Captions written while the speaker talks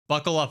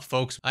Buckle up,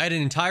 folks. I had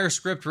an entire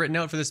script written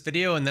out for this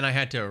video, and then I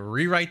had to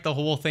rewrite the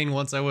whole thing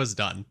once I was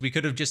done. We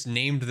could have just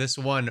named this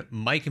one,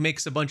 Mike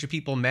Makes a Bunch of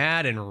People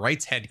Mad and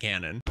Writes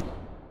Headcanon.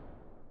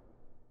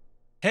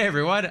 Hey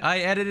everyone,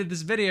 I edited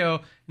this video,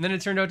 and then it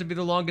turned out to be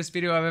the longest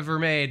video I've ever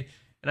made.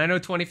 And I know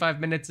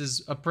 25 minutes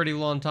is a pretty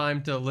long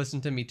time to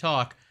listen to me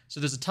talk, so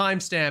there's a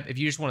timestamp if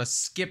you just want to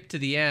skip to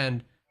the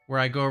end where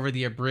I go over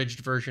the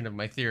abridged version of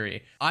my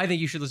theory. I think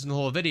you should listen to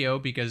the whole video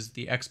because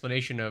the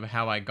explanation of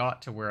how I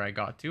got to where I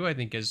got to I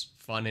think is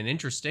fun and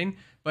interesting.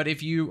 But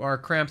if you are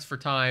cramped for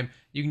time,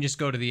 you can just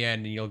go to the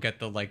end and you'll get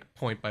the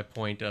point by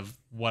point of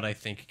what I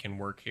think can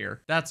work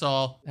here. That's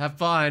all. Have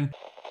fun.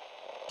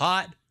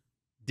 Hot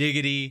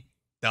diggity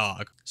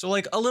dog. So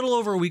a little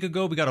over a week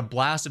ago, we got a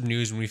blast of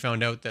news when we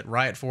found out that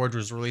Riot Forge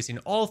was releasing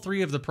all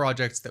 3 of the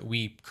projects that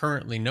we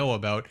currently know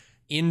about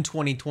in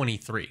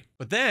 2023.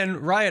 But then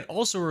Riot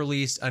also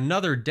released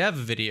another dev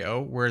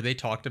video where they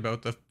talked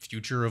about the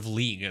future of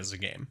League as a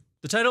game.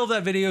 The title of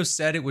that video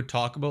said it would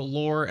talk about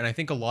lore, and I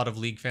think a lot of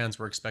League fans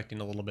were expecting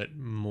a little bit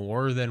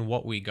more than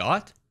what we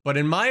got. But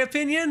in my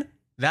opinion,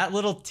 that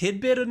little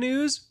tidbit of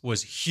news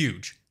was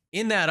huge.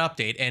 In that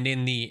update and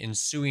in the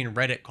ensuing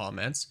Reddit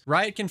comments,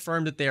 Riot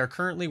confirmed that they are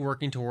currently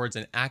working towards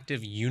an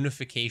active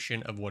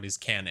unification of what is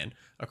canon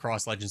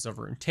across Legends of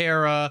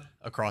Runeterra,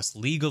 across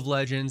League of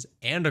Legends,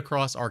 and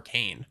across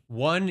Arcane.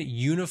 One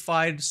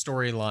unified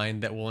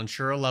storyline that will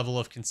ensure a level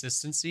of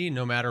consistency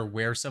no matter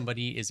where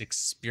somebody is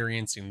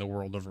experiencing the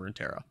world of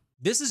Runeterra.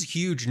 This is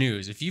huge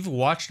news. If you've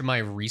watched my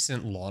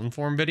recent long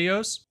form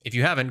videos, if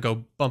you haven't,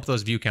 go bump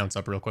those view counts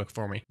up real quick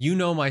for me. You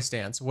know my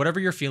stance.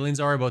 Whatever your feelings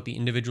are about the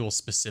individual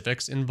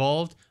specifics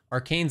involved,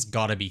 Arcane's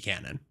gotta be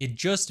canon. It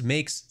just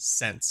makes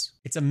sense.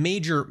 It's a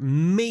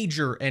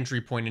major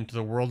entry point into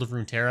the world of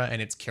Runeterra and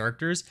its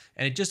characters,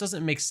 and it just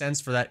doesn't make sense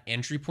for that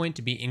entry point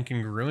to be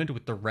incongruent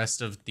with the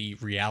rest of the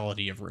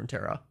reality of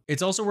Runeterra.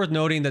 It's also worth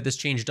noting that this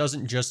change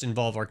doesn't just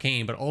involve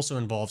Arcane, but also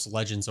involves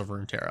Legends of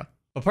Runeterra.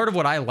 But part of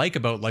what I like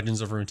about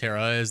Legends of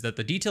Runeterra is that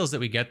the details that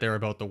we get there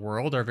about the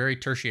world are very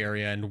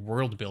tertiary and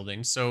world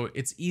building, so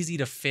it's easy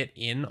to fit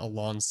in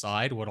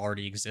alongside what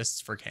already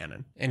exists for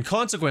canon. And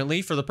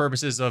consequently, for the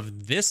purposes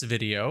of this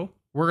video,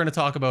 we're going to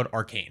talk about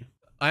Arcane.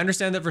 I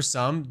understand that for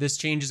some, this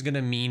change is going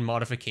to mean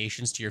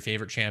modifications to your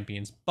favorite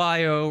champion's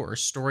bio or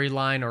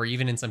storyline, or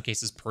even in some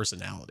cases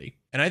personality.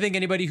 And I think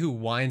anybody who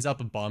winds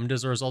up bummed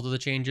as a result of the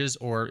changes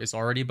or is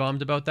already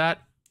bummed about that,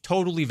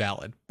 totally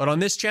valid. But on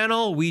this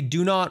channel, we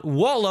do not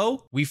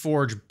wallow, we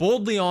forge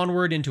boldly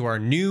onward into our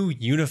new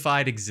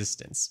unified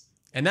existence.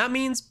 And that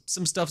means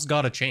some stuff's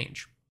gotta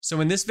change. So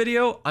in this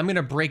video, I'm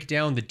gonna break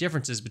down the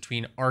differences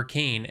between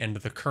Arcane and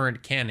the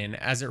current canon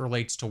as it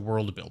relates to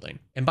world building.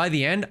 And by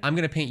the end, I'm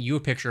gonna paint you a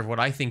picture of what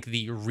I think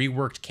the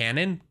reworked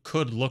canon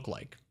could look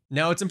like.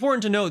 Now, it's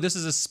important to note this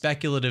is a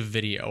speculative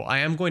video. I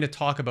am going to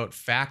talk about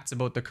facts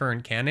about the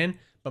current canon,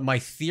 but my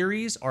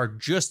theories are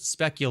just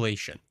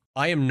speculation.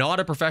 I am not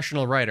a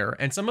professional writer,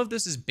 and some of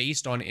this is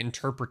based on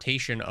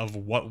interpretation of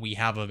what we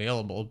have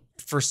available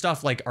for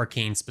stuff like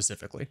Arcane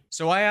specifically.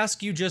 So I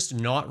ask you just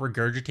not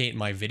regurgitate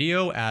my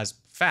video as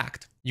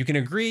fact. You can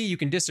agree, you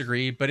can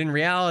disagree, but in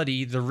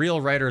reality, the real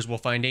writers will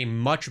find a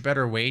much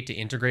better way to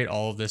integrate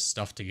all of this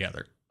stuff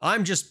together.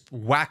 I'm just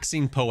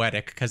waxing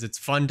poetic because it's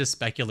fun to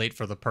speculate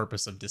for the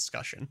purpose of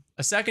discussion.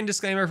 A second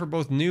disclaimer for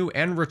both new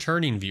and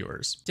returning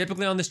viewers.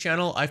 Typically on this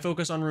channel, I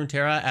focus on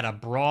Runeterra at a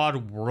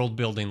broad world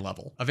building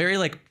level, a very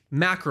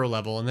macro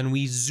level, and then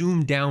we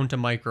zoom down to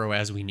micro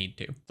as we need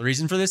to. The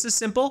reason for this is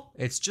simple.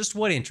 It's just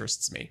what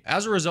interests me.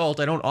 As a result,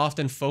 I don't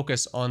often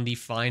focus on the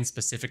fine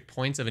specific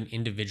points of an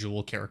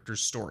individual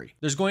character's story.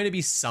 There's going to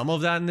be some of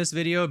that in this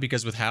video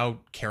because with how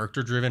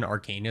character driven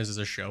Arcane is as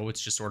a show,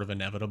 it's just sort of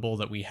inevitable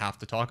that we have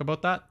to talk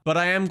about that. But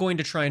I am going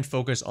to try and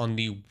focus on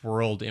the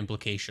world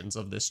implications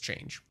of this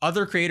change.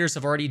 Other creators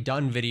have already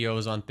done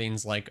videos on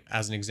things like,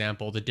 as an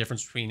example, the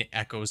difference between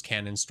Echo's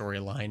canon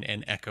storyline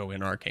and Echo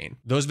in Arcane.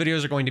 Those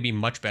videos are going to be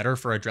much better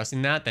for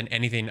addressing that than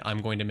anything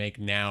I'm going to make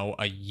now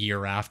a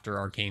year after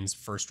Arcane's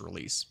first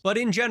release. But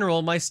in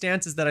general, my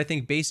stance is that I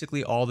think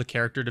basically all the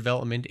character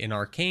development in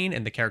Arcane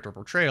and the character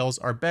portrayals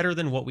are better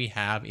than what we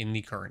have in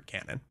the current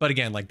canon. But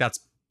again, that's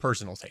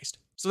personal taste.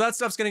 So that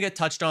stuff's going to get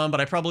touched on, but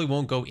I probably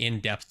won't go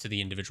in depth to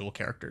the individual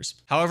characters.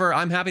 However,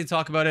 I'm happy to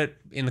talk about it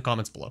in the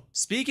comments below.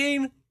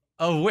 Speaking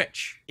of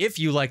which, if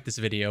you like this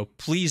video,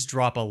 please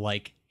drop a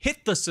like,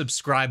 hit the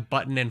subscribe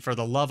button, and for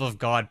the love of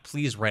God,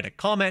 please write a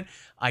comment.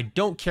 I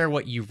don't care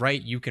what you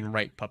write. You can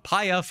write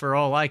papaya for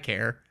all I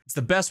care. It's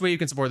the best way you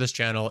can support this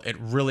channel. It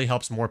really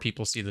helps more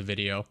people see the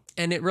video,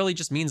 and it really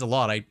just means a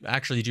lot. I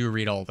actually do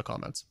read all of the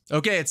comments.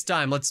 Okay, it's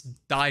time. Let's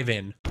dive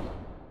in.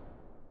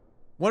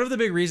 One of the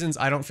big reasons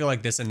I don't feel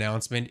like this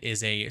announcement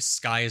is a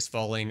sky is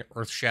falling,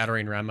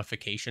 earth-shattering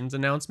ramifications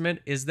announcement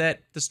is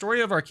that the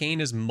story of Arcane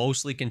is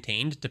mostly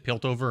contained to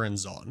Piltover and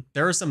Zaun.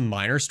 There are some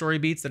minor story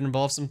beats that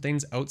involve some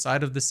things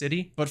outside of the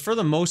city, but for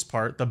the most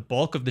part, the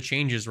bulk of the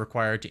changes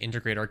required to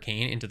integrate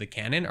Arcane into the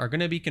canon are going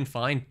to be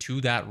confined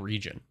to that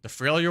region. The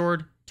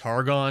Freljord,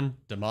 Targon,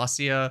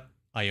 Demacia,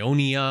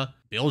 Ionia,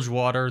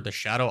 Bilgewater, the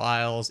Shadow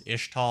Isles,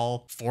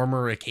 Ishtal,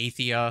 former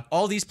Acathia.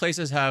 All these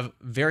places have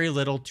very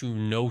little to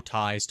no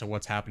ties to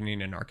what's happening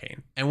in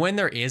Arcane. And when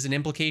there is an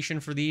implication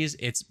for these,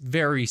 it's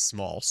very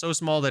small. So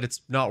small that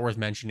it's not worth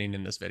mentioning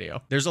in this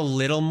video. There's a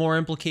little more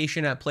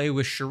implication at play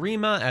with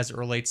Shurima as it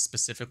relates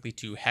specifically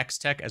to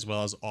Hextech as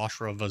well as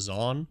Ashra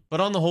Zaun.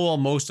 But on the whole,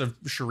 most of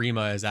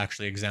Shurima is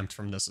actually exempt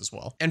from this as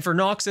well. And for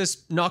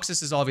Noxus,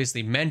 Noxus is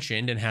obviously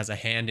mentioned and has a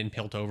hand in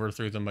Piltover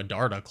through the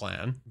Medarda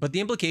clan, but the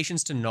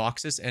implications to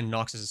Noxus and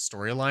Noxus'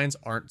 storylines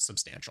aren't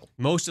substantial.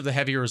 Most of the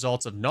heavy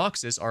results of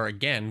Noxus are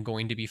again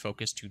going to be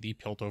focused to the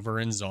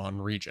Piltover and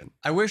Zaun region.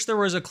 I wish there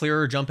was a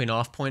clearer jumping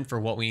off point for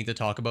what we need to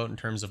talk about in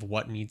terms of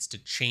what needs to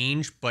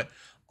change, but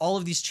all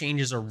of these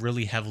changes are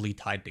really heavily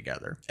tied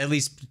together, at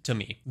least to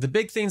me. The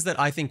big things that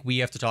I think we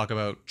have to talk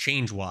about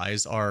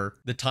change-wise are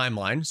the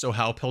timeline, so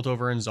how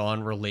Piltover and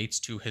Zaun relates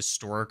to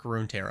historic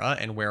Runeterra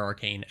and where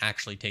Arcane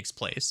actually takes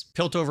place.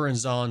 Piltover and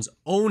Zaun's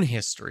own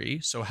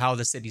history, so how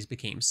the cities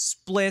became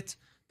split,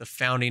 the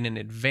founding and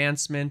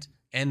advancement,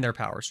 and their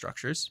power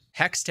structures.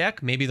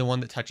 Hextech, maybe the one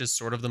that touches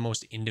sort of the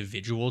most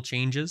individual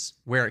changes,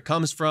 where it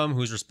comes from,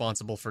 who's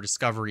responsible for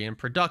discovery and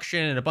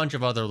production, and a bunch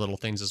of other little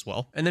things as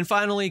well. And then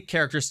finally,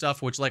 character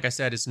stuff, which like I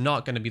said, is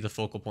not going to be the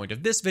focal point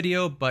of this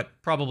video, but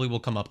probably will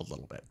come up a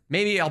little bit.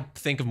 Maybe I'll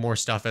think of more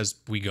stuff as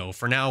we go.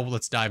 For now,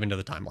 let's dive into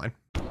the timeline.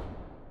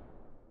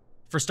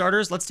 For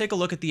starters, let's take a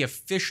look at the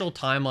official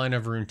timeline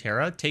of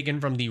Runeterra taken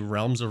from the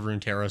Realms of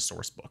Runeterra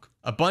sourcebook.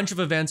 A bunch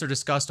of events are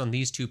discussed on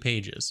these two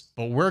pages,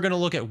 but we're going to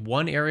look at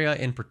one area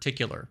in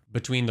particular,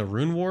 between the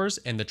Rune Wars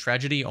and the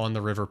tragedy on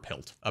the River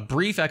Pilt. A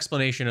brief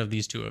explanation of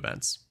these two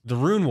events. The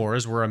Rune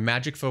Wars were a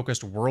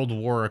magic-focused world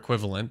war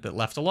equivalent that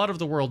left a lot of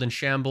the world in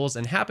shambles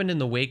and happened in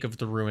the wake of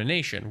the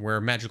Ruination,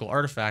 where magical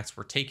artifacts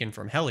were taken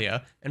from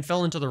Helia and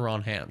fell into the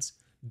wrong hands.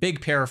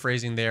 Big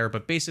paraphrasing there,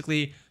 but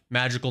basically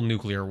magical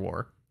nuclear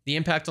war. The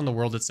impact on the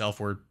world itself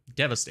were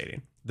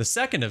devastating. The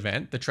second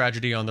event, the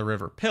tragedy on the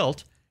River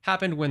Pilt,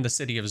 happened when the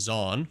city of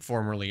Zaun,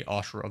 formerly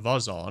Ashra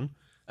Zaun,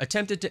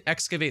 attempted to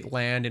excavate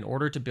land in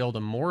order to build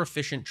a more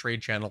efficient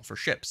trade channel for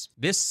ships.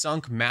 This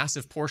sunk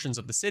massive portions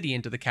of the city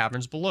into the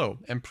caverns below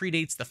and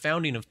predates the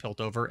founding of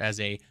Piltover as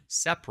a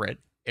separate,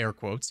 air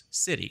quotes,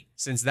 city,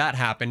 since that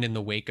happened in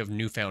the wake of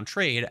newfound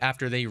trade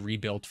after they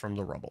rebuilt from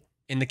the rubble.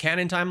 In the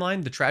Canon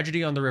timeline, the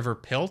tragedy on the River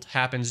Pilt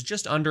happens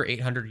just under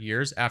 800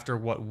 years after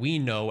what we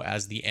know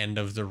as the end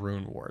of the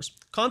Rune Wars.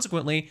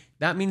 Consequently,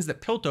 that means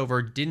that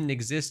Piltover didn't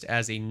exist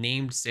as a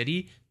named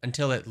city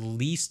until at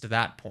least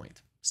that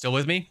point. Still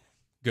with me?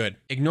 Good.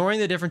 Ignoring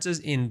the differences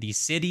in the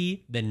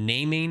city, the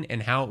naming,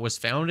 and how it was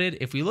founded,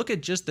 if we look at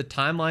just the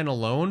timeline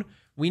alone,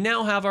 we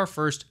now have our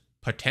first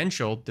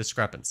potential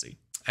discrepancy.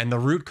 And the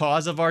root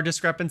cause of our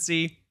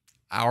discrepancy?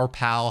 Our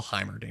pal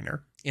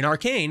Heimerdinger. In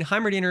Arcane,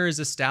 Heimerdinger is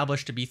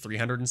established to be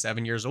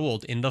 307 years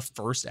old in the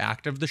first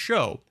act of the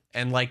show,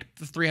 and like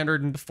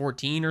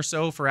 314 or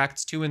so for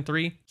acts 2 and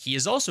 3. He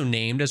is also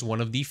named as one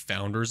of the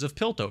founders of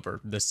Piltover,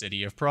 the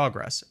City of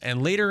Progress,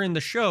 and later in the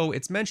show,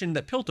 it's mentioned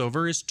that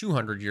Piltover is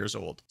 200 years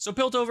old. So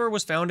Piltover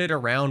was founded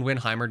around when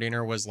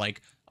Heimerdinger was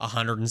like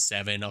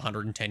 107,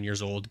 110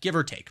 years old, give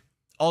or take.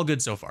 All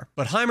good so far.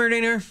 But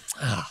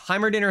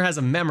Heimerdinger has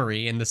a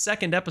memory in the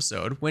second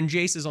episode when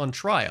Jayce is on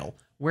trial,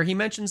 where he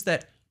mentions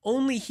that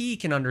only he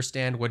can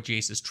understand what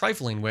Jayce is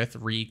trifling with,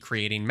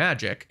 recreating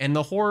magic, and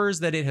the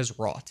horrors that it has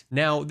wrought.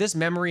 Now, this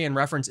memory and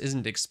reference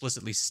isn't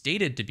explicitly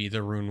stated to be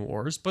the Rune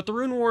Wars, but the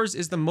Rune Wars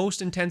is the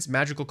most intense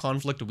magical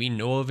conflict we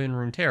know of in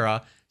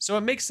Runeterra, so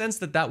it makes sense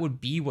that that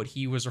would be what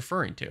he was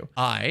referring to.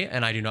 I,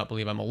 and I do not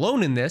believe I'm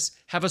alone in this,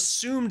 have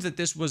assumed that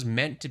this was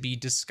meant to be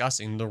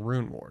discussing the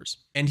Rune Wars.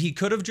 And he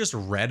could have just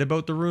read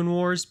about the Rune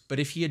Wars, but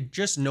if he had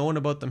just known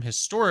about them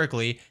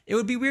historically, it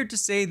would be weird to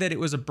say that it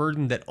was a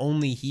burden that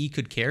only he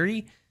could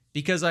carry,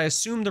 because I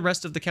assume the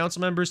rest of the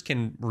council members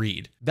can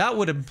read. That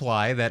would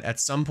imply that at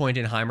some point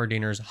in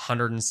Heimerdinger's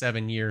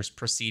 107 years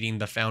preceding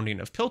the founding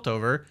of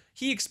Piltover,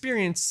 he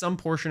experienced some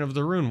portion of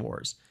the Rune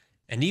Wars.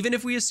 And even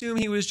if we assume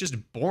he was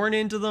just born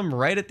into them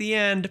right at the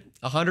end,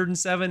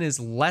 107 is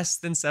less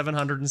than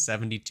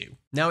 772.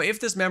 Now, if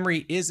this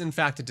memory is in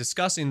fact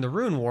discussing the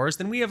Rune Wars,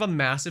 then we have a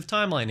massive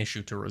timeline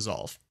issue to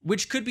resolve,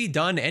 which could be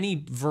done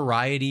any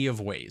variety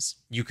of ways.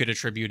 You could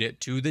attribute it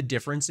to the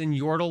difference in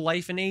Yordle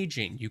life and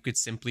aging. You could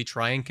simply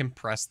try and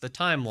compress the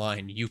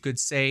timeline. You could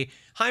say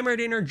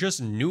Heimerdinger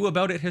just knew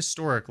about it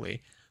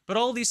historically. But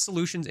all these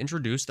solutions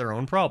introduce their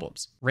own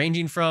problems,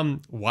 ranging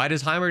from why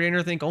does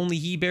Heimerdinger think only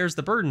he bears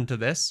the burden to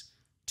this,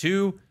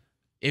 to,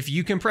 if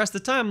you compress the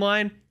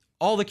timeline,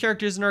 all the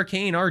characters in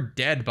Arcane are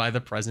dead by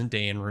the present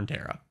day in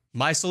Runeterra.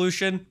 My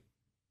solution?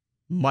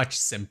 Much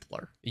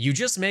simpler. You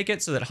just make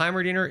it so that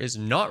Heimerdinger is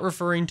not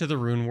referring to the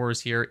Rune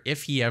Wars here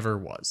if he ever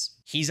was.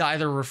 He's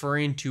either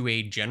referring to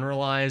a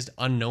generalized,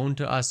 unknown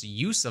to us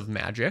use of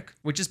magic,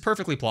 which is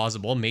perfectly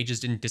plausible.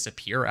 Mages didn't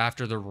disappear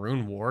after the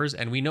Rune Wars,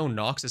 and we know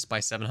Noxus by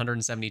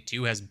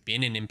 772 has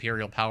been in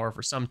Imperial power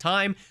for some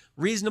time.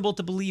 Reasonable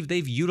to believe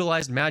they've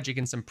utilized magic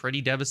in some pretty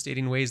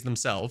devastating ways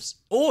themselves.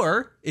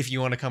 Or, if you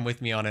want to come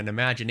with me on an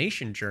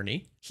imagination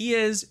journey, he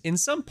is, in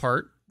some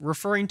part,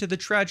 referring to the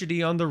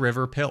tragedy on the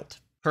River Pilt.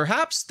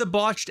 Perhaps the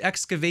botched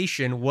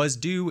excavation was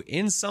due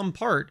in some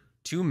part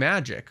to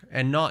magic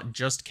and not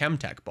just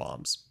chemtech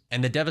bombs.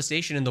 And the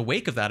devastation in the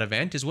wake of that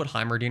event is what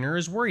heimerdinger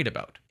is worried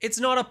about. It's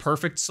not a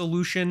perfect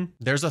solution.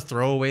 There's a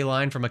throwaway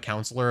line from a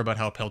counselor about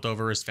how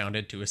Piltover is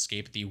founded to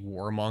escape the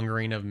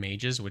warmongering of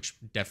mages, which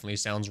definitely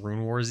sounds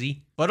Rune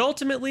Wars-y. But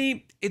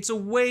ultimately, it's a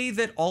way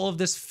that all of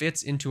this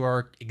fits into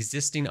our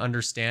existing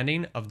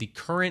understanding of the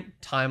current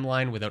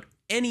timeline without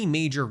any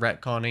major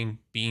retconning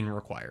being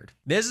required.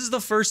 This is the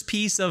first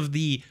piece of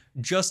the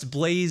Just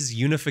Blaze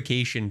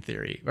unification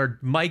theory, or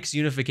Mike's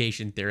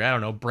unification theory. I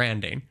don't know,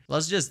 branding.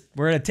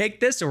 We're gonna take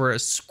this and we're gonna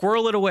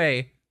squirrel it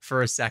away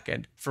for a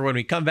second for when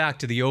we come back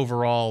to the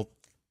overall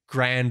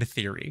grand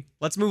theory.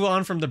 Let's move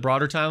on from the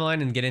broader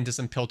timeline and get into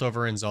some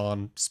Piltover and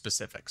Zaun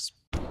specifics.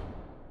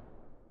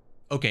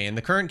 Okay, in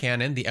the current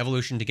canon, the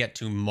evolution to get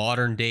to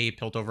modern day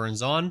Piltover and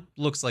Zaun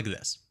looks like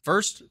this.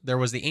 First, there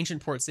was the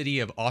ancient port city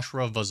of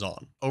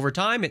Zaun. Over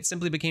time, it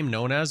simply became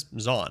known as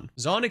Zaun.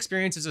 Zaun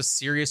experiences a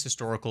serious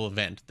historical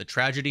event, the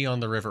tragedy on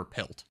the River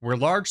Pilt, where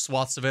large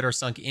swaths of it are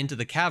sunk into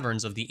the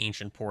caverns of the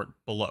ancient port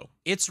below.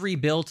 It's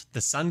rebuilt,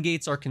 the sun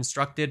gates are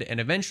constructed,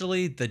 and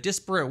eventually, the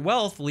disparate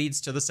wealth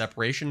leads to the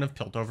separation of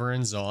Piltover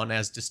and Zaun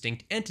as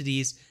distinct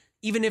entities,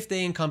 even if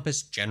they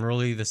encompass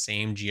generally the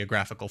same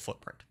geographical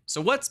footprint.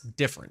 So what's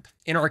different?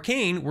 In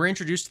Arcane, we're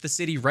introduced to the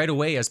city right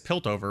away as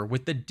Piltover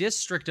with the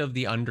district of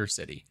the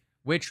Undercity,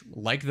 which,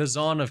 like the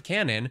Zaun of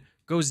Canon,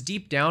 goes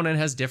deep down and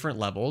has different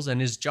levels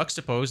and is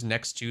juxtaposed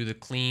next to the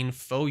clean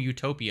faux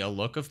utopia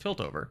look of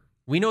Piltover.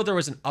 We know there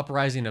was an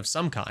uprising of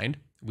some kind,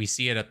 we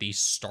see it at the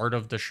start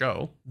of the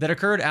show, that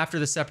occurred after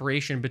the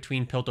separation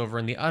between Piltover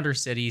and the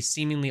Undercity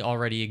seemingly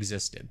already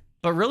existed.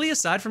 But really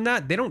aside from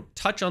that, they don't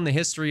touch on the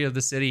history of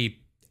the city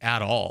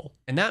at all.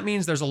 And that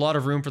means there's a lot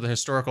of room for the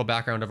historical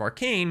background of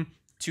Arcane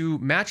to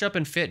match up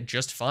and fit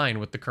just fine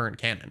with the current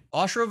canon.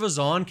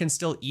 Zaun can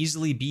still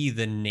easily be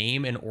the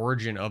name and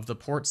origin of the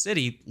port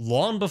city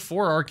long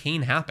before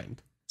Arcane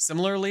happened.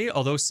 Similarly,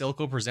 although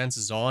Silco presents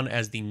Zaun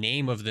as the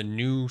name of the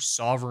new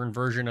sovereign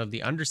version of the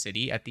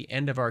Undercity at the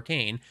end of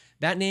Arcane,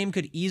 that name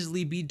could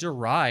easily be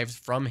derived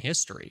from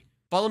history.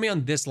 Follow me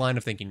on this line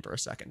of thinking for a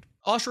second.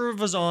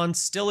 Zaun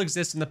still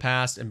exists in the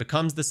past and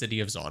becomes the city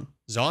of Zaun.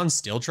 Zaun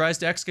still tries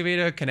to excavate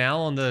a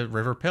canal on the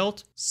River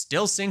Pilt,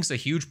 still sinks a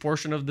huge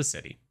portion of the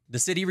city. The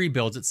city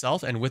rebuilds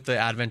itself, and with the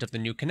advent of the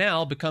new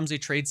canal, becomes a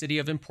trade city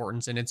of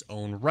importance in its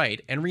own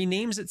right, and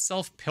renames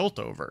itself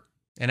Piltover.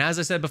 And as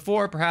I said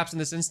before, perhaps in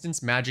this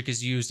instance, magic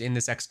is used in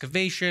this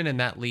excavation, and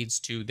that leads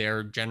to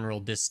their general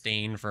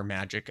disdain for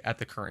magic at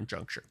the current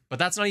juncture. But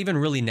that's not even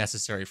really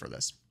necessary for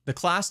this. The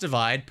class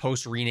divide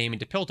post-renaming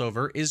to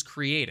Piltover is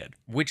created,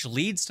 which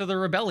leads to the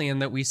rebellion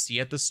that we see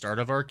at the start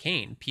of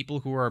Arcane. People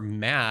who are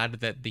mad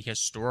that the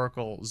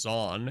historical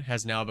Zaun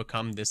has now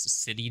become this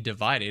city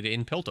divided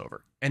in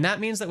Piltover. And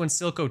that means that when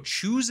Silco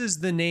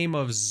chooses the name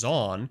of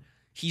Zaun,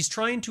 he's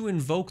trying to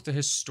invoke the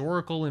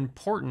historical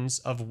importance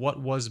of what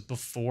was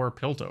before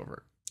Piltover.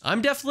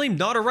 I'm definitely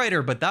not a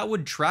writer, but that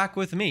would track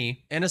with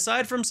me. And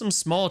aside from some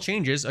small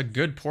changes, a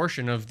good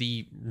portion of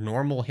the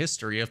normal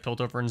history of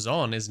Piltover and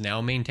Zaun is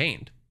now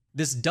maintained.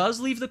 This does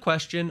leave the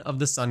question of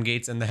the Sun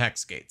Gates and the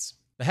Hex Gates.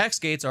 The Hex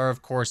Gates are,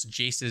 of course,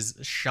 Jayce's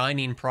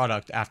shining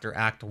product after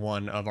Act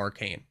 1 of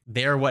Arcane.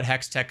 They're what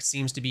Hextech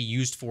seems to be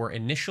used for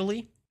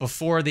initially,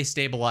 before they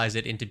stabilize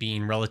it into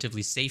being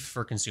relatively safe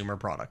for consumer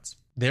products.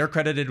 They're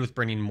credited with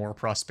bringing more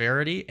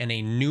prosperity and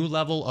a new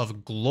level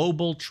of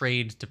global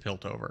trade to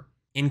Piltover.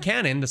 In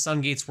canon, the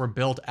Sun Gates were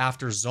built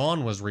after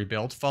Zaun was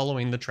rebuilt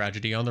following the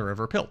tragedy on the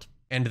River Pilt,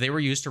 and they were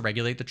used to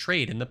regulate the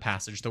trade in the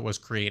passage that was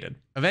created.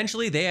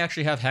 Eventually, they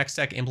actually have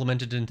Hextech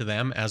implemented into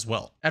them as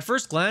well. At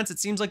first glance, it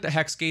seems like the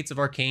Hex Gates of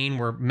Arcane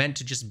were meant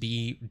to just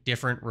be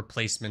different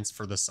replacements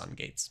for the Sun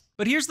Gates.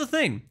 But here's the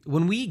thing,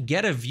 when we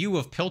get a view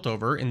of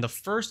Piltover in the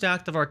first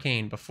act of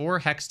Arcane before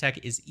Hextech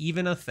is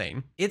even a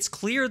thing, it's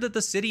clear that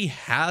the city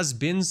has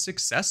been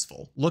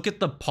successful. Look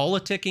at the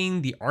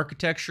politicking, the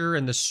architecture,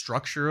 and the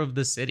structure of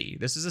the city.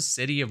 This is a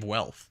city of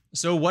wealth.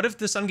 So what if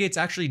the Sun Gates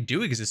actually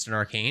do exist in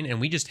Arcane and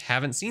we just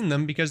haven't seen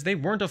them because they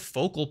weren't a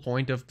focal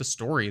point of the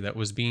story that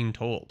was being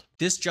told?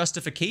 This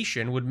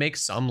justification would make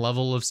some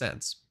level of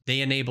sense.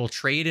 They enable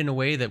trade in a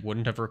way that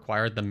wouldn't have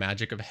required the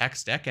magic of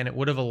Hextech, and it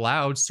would have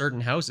allowed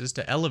certain houses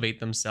to elevate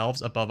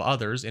themselves above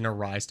others in a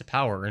rise to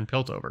power in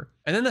Piltover.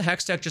 And then the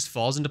Hextech just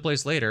falls into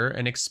place later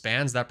and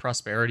expands that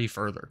prosperity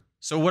further.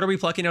 So what are we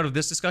plucking out of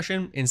this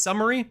discussion? In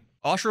summary,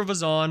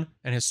 Zaun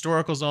and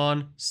historical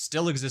Zaun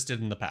still existed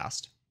in the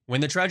past.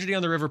 When the tragedy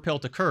on the River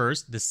Pilt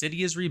occurs, the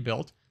city is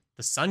rebuilt,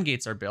 the Sun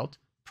Gates are built,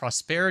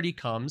 prosperity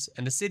comes,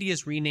 and the city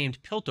is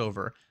renamed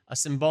Piltover, a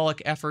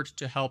symbolic effort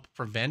to help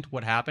prevent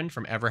what happened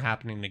from ever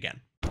happening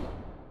again.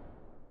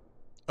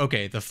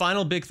 Okay, the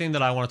final big thing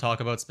that I want to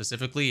talk about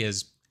specifically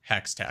is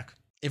Hextech.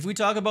 If we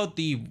talk about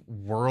the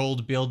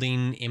world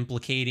building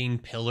implicating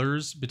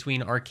pillars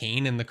between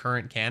Arcane and the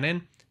current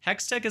canon,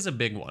 Hextech is a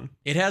big one.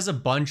 It has a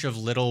bunch of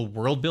little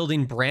world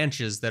building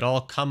branches that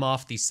all come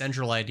off the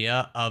central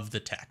idea of the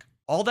tech.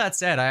 All that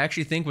said, I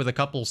actually think with a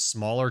couple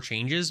smaller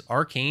changes,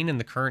 Arcane and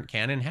the current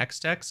canon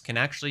Hextechs can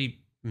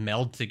actually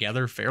meld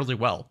together fairly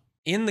well.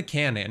 In the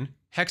canon,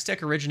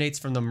 Hextech originates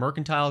from the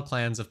mercantile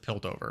clans of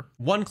Piltover.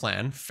 One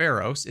clan,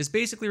 Pharos, is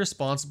basically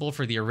responsible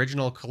for the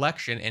original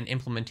collection and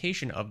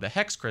implementation of the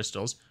Hex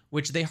crystals,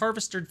 which they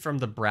harvested from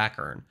the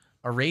Brackern,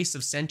 a race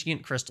of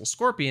sentient crystal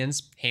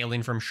scorpions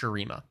hailing from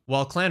Shurima.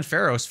 While Clan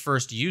Pharos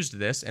first used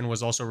this and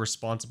was also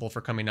responsible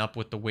for coming up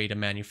with the way to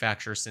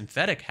manufacture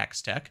synthetic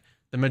Hextech,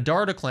 the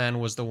Medarda clan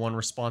was the one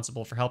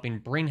responsible for helping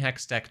bring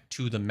Hextech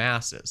to the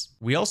masses.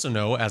 We also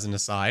know, as an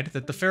aside,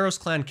 that the Pharos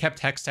clan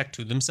kept Hextech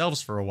to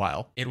themselves for a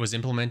while. It was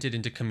implemented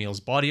into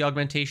Camille's body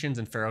augmentations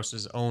and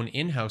Pharos' own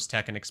in-house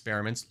tech and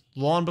experiments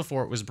long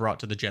before it was brought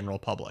to the general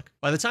public.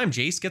 By the time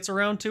Jayce gets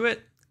around to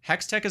it,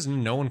 Hextech is a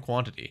known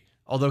quantity,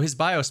 although his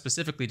bio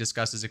specifically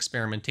discusses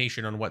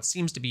experimentation on what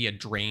seems to be a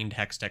drained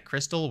Hextech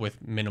crystal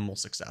with minimal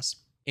success.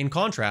 In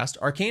contrast,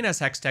 Arcane has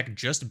Hextech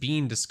just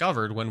being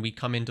discovered when we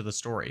come into the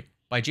story,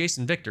 by Jayce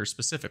and Viktor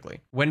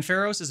specifically. When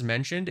Pharos is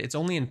mentioned, it's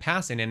only in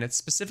passing, and it's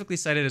specifically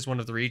cited as one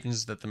of the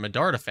reasons that the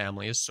Medarda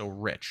family is so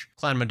rich.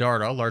 Clan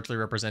Medarda, largely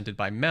represented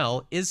by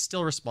Mel, is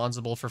still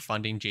responsible for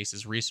funding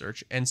Jayce's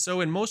research, and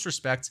so in most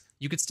respects,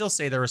 you could still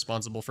say they're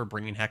responsible for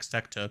bringing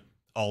Hextech to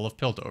all of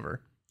Piltover.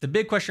 The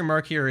big question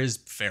mark here is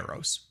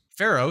Pharos.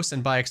 Pharos,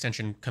 and by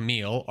extension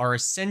Camille, are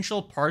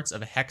essential parts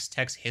of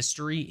Hextech's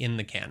history in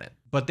the canon,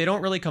 but they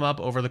don't really come up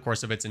over the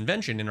course of its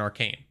invention in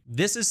Arcane.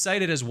 This is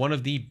cited as one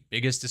of the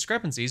biggest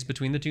discrepancies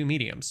between the two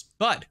mediums.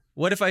 But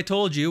what if I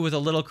told you, with a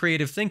little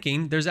creative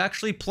thinking, there's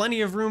actually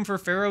plenty of room for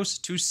Pharos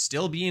to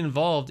still be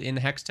involved in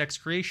Hextech's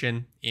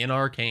creation in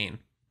Arcane?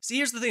 See,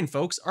 here's the thing,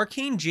 folks.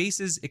 Arcane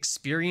Jayce's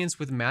experience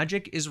with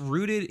magic is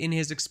rooted in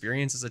his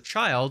experience as a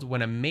child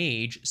when a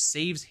mage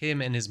saves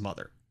him and his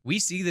mother. We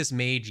see this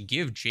mage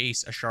give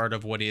Jayce a shard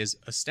of what is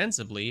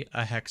ostensibly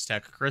a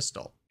Hextech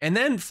crystal. And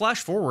then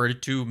flash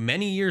forward to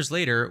many years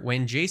later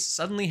when Jayce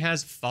suddenly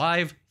has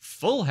 5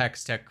 full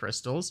Hextech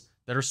crystals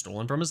that are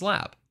stolen from his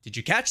lab. Did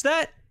you catch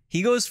that?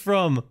 He goes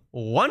from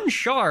 1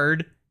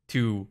 shard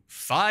to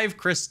 5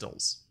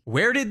 crystals.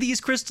 Where did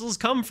these crystals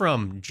come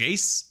from,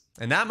 Jayce?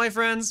 And that, my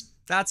friends,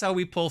 that's how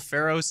we pull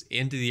Pharos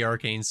into the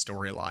Arcane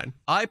storyline.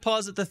 I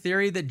posit the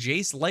theory that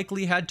Jayce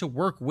likely had to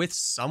work with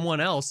someone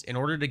else in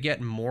order to get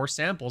more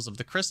samples of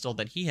the crystal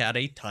that he had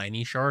a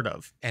tiny shard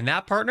of. And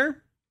that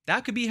partner?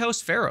 That could be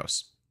House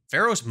Pharos.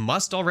 Pharos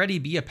must already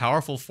be a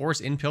powerful force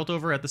in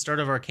Piltover at the start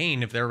of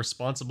Arcane if they're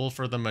responsible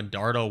for the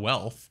Medarda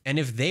wealth. And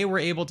if they were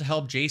able to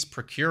help Jayce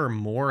procure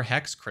more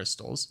Hex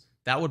crystals,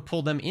 that would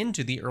pull them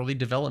into the early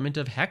development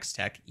of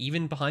Hextech,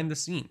 even behind the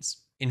scenes.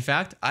 In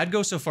fact, I'd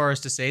go so far as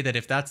to say that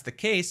if that's the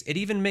case, it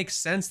even makes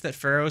sense that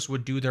Pharos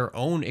would do their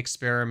own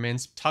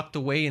experiments tucked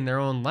away in their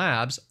own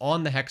labs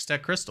on the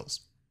Hextech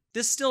crystals.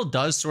 This still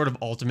does sort of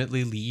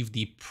ultimately leave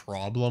the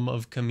problem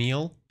of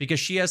Camille, because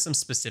she has some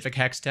specific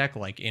Hextech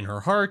like in her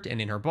heart and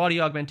in her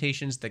body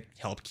augmentations that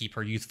help keep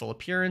her youthful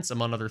appearance,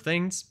 among other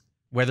things.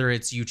 Whether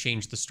it's you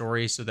change the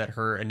story so that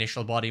her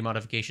initial body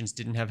modifications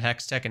didn't have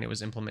Hextech and it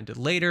was implemented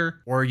later,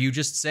 or you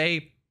just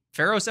say,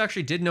 Pharos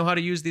actually did know how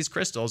to use these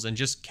crystals and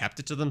just kept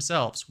it to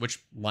themselves,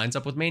 which lines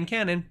up with main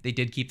canon. They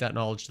did keep that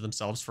knowledge to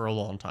themselves for a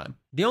long time.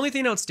 The only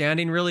thing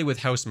outstanding really with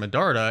House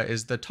Medarda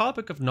is the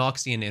topic of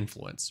Noxian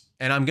influence.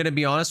 And I'm going to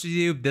be honest with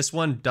you, this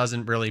one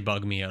doesn't really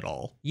bug me at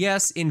all.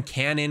 Yes, in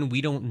canon, we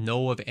don't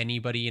know of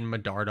anybody in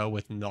Medarda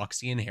with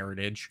Noxian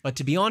heritage, but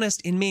to be honest,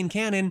 in main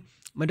canon,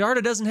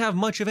 Medarda doesn't have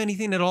much of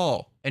anything at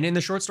all. And in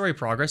the short story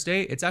Progress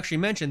Day, it's actually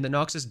mentioned that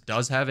Noxus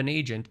does have an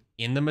agent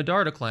in the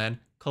Medarda clan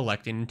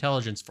collecting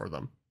intelligence for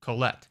them.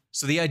 Colette.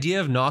 So the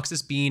idea of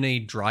Noxus being a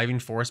driving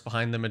force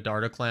behind the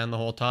Medarda clan the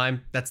whole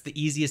time, that's the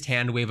easiest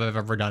hand wave I've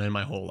ever done in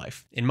my whole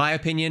life. In my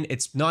opinion,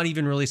 it's not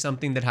even really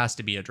something that has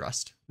to be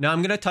addressed. Now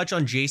I'm going to touch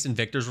on Jayce and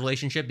Viktor's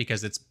relationship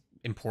because it's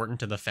important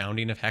to the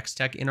founding of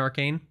Hextech in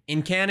Arcane.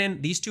 In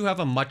canon, these two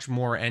have a much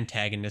more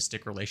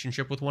antagonistic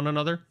relationship with one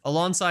another,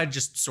 alongside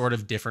just sort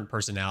of different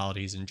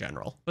personalities in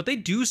general. But they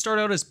do start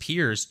out as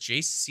peers.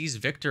 Jayce sees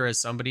Viktor as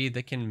somebody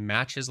that can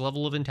match his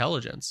level of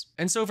intelligence.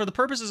 And so for the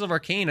purposes of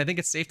Arcane, I think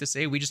it's safe to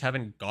say we just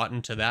haven't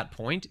gotten to that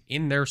point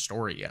in their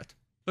story yet.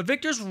 But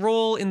Viktor's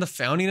role in the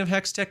founding of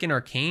Hextech in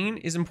Arcane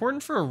is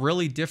important for a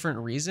really different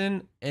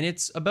reason, and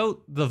it's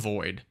about the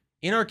Void.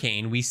 In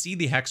Arcane, we see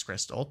the Hex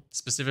crystal,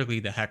 specifically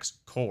the Hex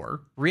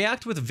core,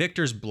 react with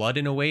Viktor's blood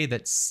in a way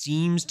that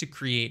seems to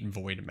create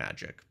void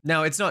magic.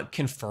 Now, it's not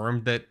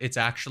confirmed that it's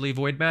actually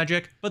void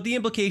magic, but the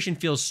implication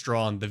feels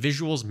strong. The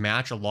visuals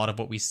match a lot of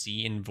what we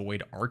see in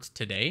void art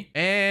today,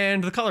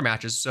 and the color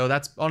matches, so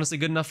that's honestly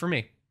good enough for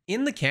me.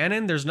 In the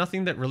canon, there's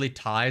nothing that really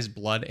ties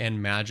blood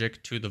and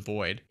magic to the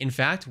Void. In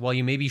fact, while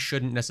you maybe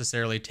shouldn't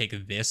necessarily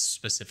take this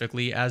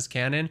specifically as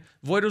canon,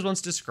 Void was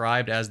once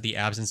described as the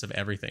absence of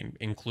everything,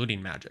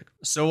 including magic.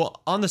 So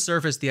on the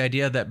surface, the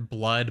idea that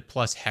blood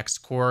plus Hex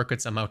core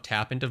could somehow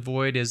tap into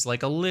Void is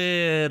like a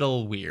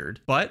little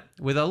weird. But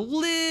with a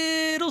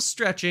little little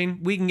stretching,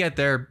 we can get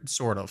there,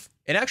 sort of.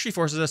 It actually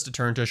forces us to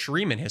turn to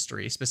Shuriman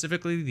history,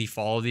 specifically the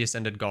fall of the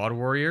Ascended God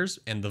Warriors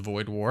and the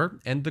Void War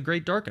and the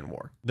Great Darken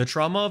War. The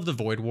trauma of the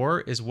Void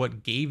War is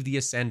what gave the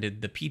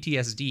Ascended the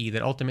PTSD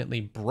that ultimately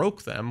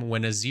broke them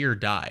when Azir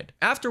died,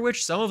 after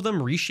which some of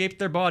them reshaped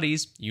their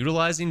bodies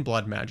utilizing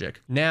blood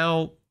magic.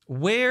 Now,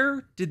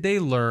 where did they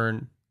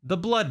learn the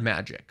blood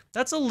magic?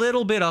 That's a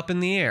little bit up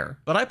in the air,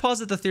 but I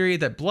posit the theory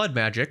that blood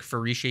magic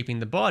for reshaping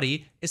the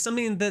body is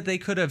something that they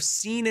could have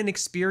seen and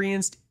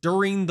experienced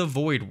during the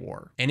Void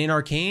War. And in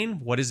Arcane,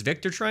 what is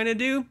Viktor trying to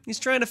do? He's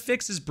trying to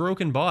fix his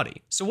broken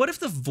body. So what if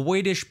the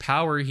voidish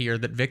power here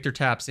that Viktor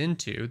taps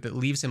into that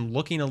leaves him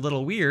looking a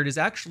little weird is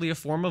actually a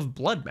form of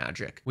blood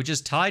magic, which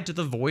is tied to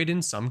the void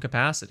in some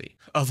capacity?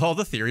 Of all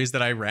the theories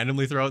that I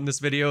randomly throw out in this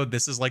video,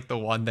 this is like the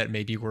one that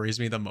maybe worries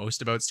me the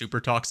most about super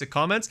toxic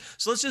comments.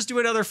 So let's just do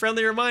another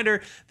friendly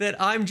reminder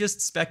that I'm just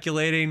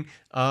speculating.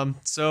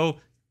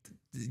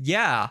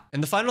 Yeah.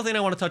 And the final thing I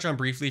want to touch on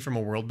briefly from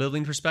a world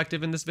building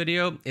perspective in this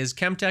video is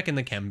chemtech and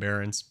the chem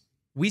barons.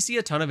 We see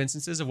a ton of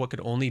instances of what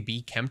could only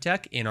be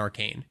chemtech in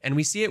Arcane, and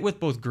we see it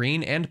with both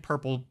green and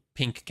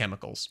pink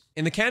chemicals.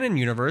 In the Canon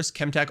universe,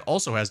 chemtech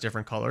also has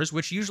different colors,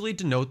 which usually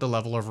denote the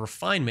level of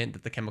refinement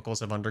that the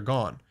chemicals have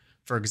undergone.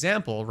 For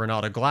example,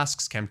 Renata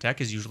Glask's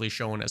chemtech is usually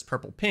shown as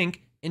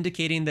purple-pink,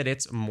 indicating that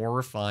it's a more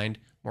refined,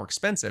 more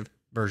expensive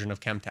version of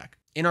chemtech.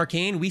 In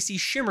Arcane, we see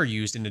shimmer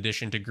used in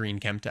addition to green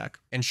chemtech,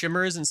 and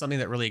shimmer isn't something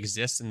that really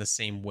exists in the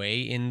same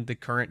way in the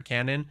current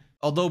canon,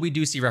 although we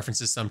do see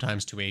references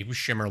sometimes to a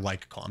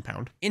shimmer-like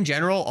compound. In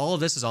general, all of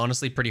this is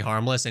honestly pretty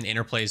harmless and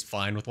interplays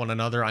fine with one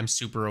another. I'm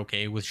super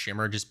okay with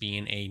shimmer just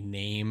being a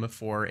name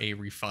for a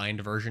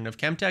refined version of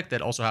chemtech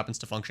that also happens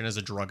to function as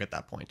a drug at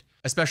that point,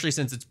 especially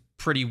since it's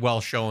pretty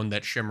well shown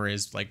that shimmer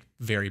is like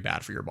very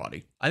bad for your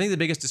body. I think the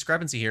biggest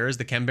discrepancy here is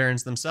the chem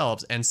barons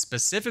themselves, and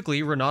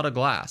specifically Renata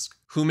Glask,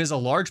 whom is a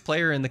large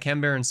player in the chem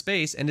baron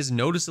space and is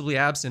noticeably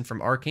absent from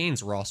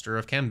Arcane's roster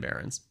of chem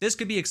barons. This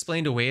could be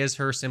explained away as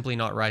her simply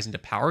not rising to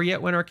power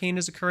yet when Arcane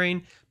is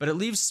occurring, but it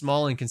leaves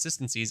small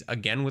inconsistencies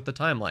again with the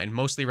timeline,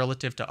 mostly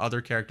relative to other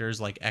characters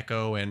like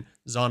Echo and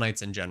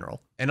Zaunites in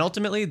general. And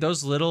ultimately,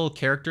 those little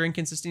character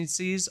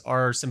inconsistencies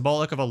are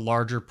symbolic of a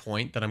larger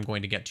point that I'm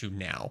going to get to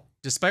now.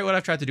 Despite what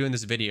I've tried to do in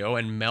this video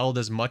and meld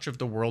as much of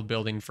the world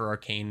building for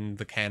Arcane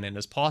the canon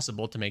as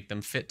possible to make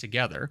them fit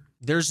together,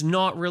 there's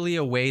not really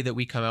a way that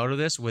we come out of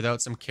this without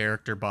some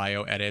character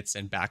bio edits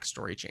and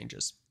backstory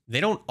changes.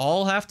 They don't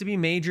all have to be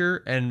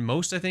major, and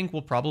most I think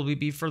will probably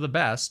be for the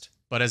best,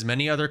 but as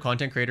many other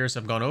content creators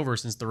have gone over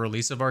since the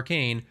release of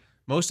Arcane,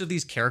 most of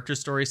these character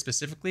stories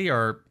specifically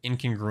are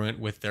incongruent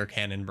with their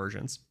canon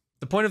versions.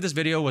 The point of this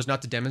video was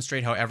not to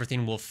demonstrate how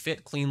everything will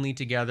fit cleanly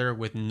together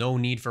with no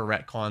need for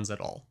retcons at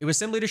all. It was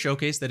simply to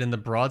showcase that in the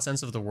broad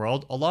sense of the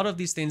world, a lot of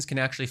these things can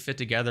actually fit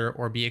together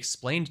or be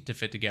explained to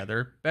fit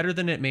together better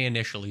than it may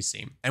initially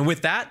seem. And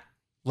with that,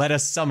 let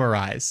us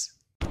summarize.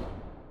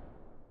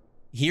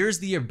 Here's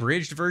the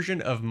abridged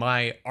version of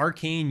my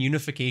Arcane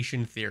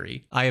unification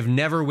theory. I have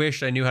never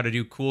wished I knew how to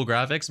do cool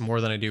graphics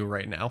more than I do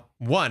right now.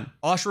 1.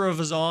 Ashura of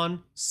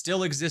Zaun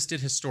still existed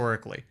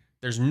historically.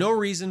 There's no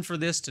reason for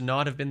this to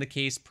not have been the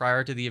case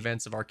prior to the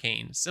events of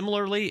Arcane.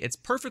 Similarly, it's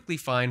perfectly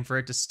fine for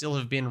it to still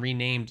have been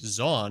renamed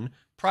Zaun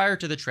prior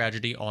to the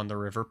tragedy on the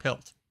River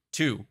Pilt.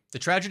 2. The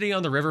tragedy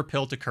on the River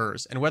Pilt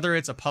occurs, and whether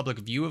it's a public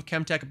view of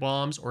chemtech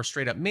bombs or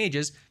straight up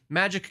mages,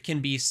 magic can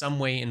be some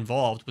way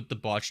involved with the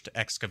botched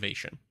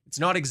excavation. It's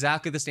not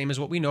exactly the same as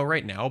what we know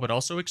right now, but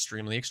also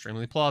extremely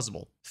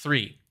plausible.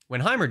 3.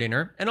 When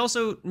heimerdinger, and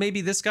also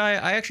maybe this guy,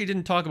 I actually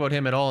didn't talk about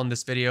him at all in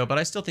this video, but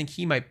I still think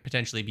he might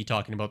potentially be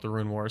talking about the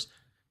Rune Wars,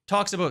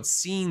 talks about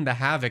seeing the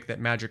havoc that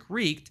magic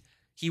wreaked,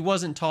 he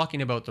wasn't talking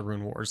about the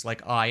Rune Wars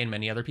like I and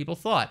many other people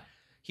thought.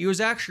 He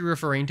was actually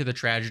referring to the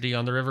tragedy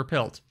on the River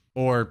Pilt,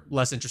 or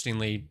less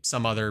interestingly,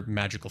 some other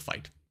magical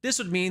fight. This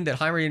would mean that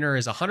heimerdinger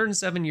is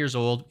 107 years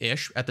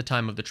old-ish at the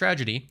time of the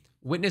tragedy,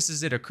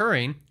 witnesses it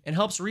occurring, and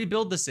helps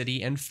rebuild the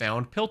city and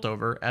found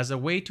Piltover as a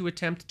way to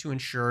attempt to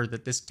ensure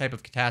that this type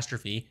of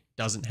catastrophe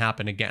doesn't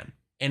happen again.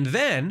 And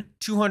then,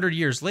 200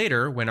 years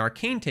later, when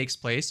Arcane takes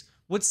place,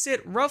 would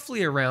sit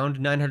roughly around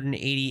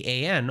 980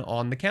 AN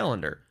on the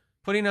calendar,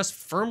 putting us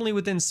firmly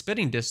within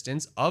spitting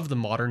distance of the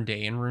modern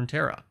day in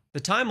Runeterra.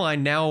 The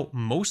timeline now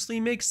mostly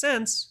makes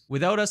sense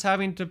without us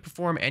having to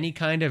perform any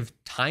kind of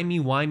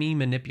timey-wimey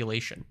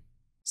manipulation.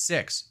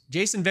 6.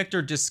 Jayce and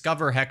Viktor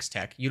discover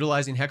Hextech,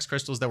 utilizing hex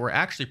crystals that were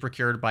actually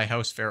procured by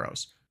House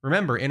Pharaohs.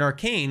 Remember, in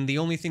Arcane, the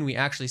only thing we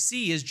actually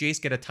see is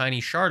Jayce get a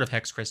tiny shard of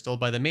hex crystal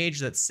by the mage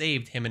that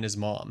saved him and his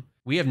mom.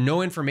 We have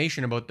no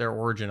information about their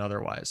origin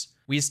otherwise.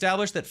 We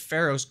established that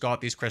Pharaohs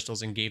got these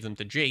crystals and gave them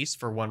to Jayce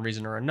for one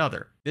reason or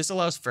another. This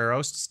allows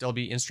Pharaohs to still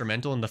be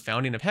instrumental in the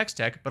founding of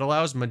Hextech, but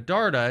allows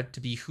Medarda to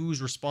be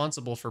who's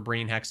responsible for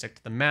bringing Hextech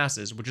to the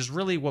masses, which is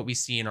really what we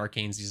see in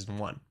Arcane Season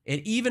 1.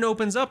 It even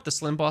opens up the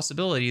slim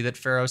possibility that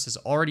Pharaohs has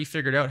already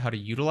figured out how to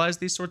utilize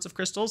these sorts of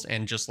crystals,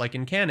 and just like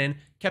in Canon,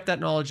 kept that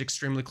knowledge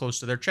extremely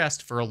close to their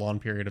chest for a long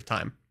period of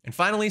time. And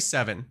finally,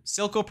 7.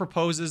 Silco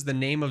proposes the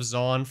name of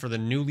Zaun for the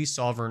newly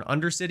sovereign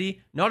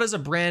undercity, not as a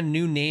brand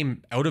new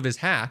name out of his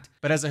hat,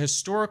 but as a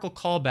historical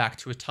callback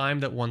to a time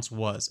that once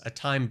was, a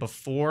time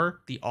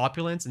before the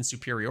opulence and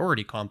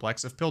superiority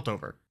complex of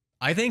Piltover.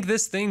 I think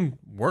this thing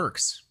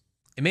works.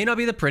 It may not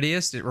be the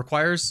prettiest, it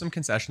requires some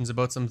concessions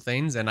about some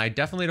things, and I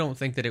definitely don't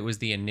think that it was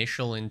the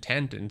initial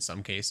intent in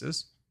some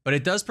cases. But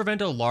it does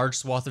prevent a large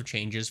swath of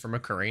changes from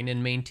occurring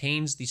and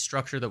maintains the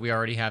structure that we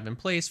already have in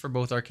place for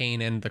both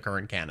Arcane and the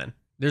current canon.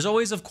 There's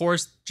always, of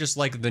course, just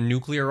like the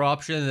nuclear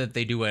option that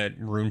they do a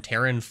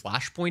Runeterran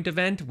Flashpoint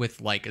event with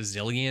like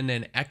Zillion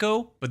and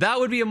Echo, but that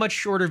would be a much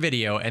shorter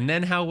video, and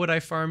then how would I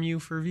farm you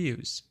for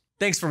views?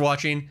 Thanks for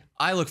watching.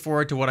 I look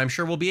forward to what I'm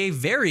sure will be a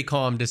very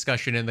calm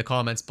discussion in the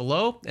comments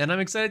below, and I'm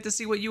excited to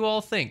see what you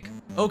all think.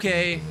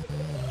 Okay,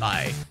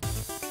 bye.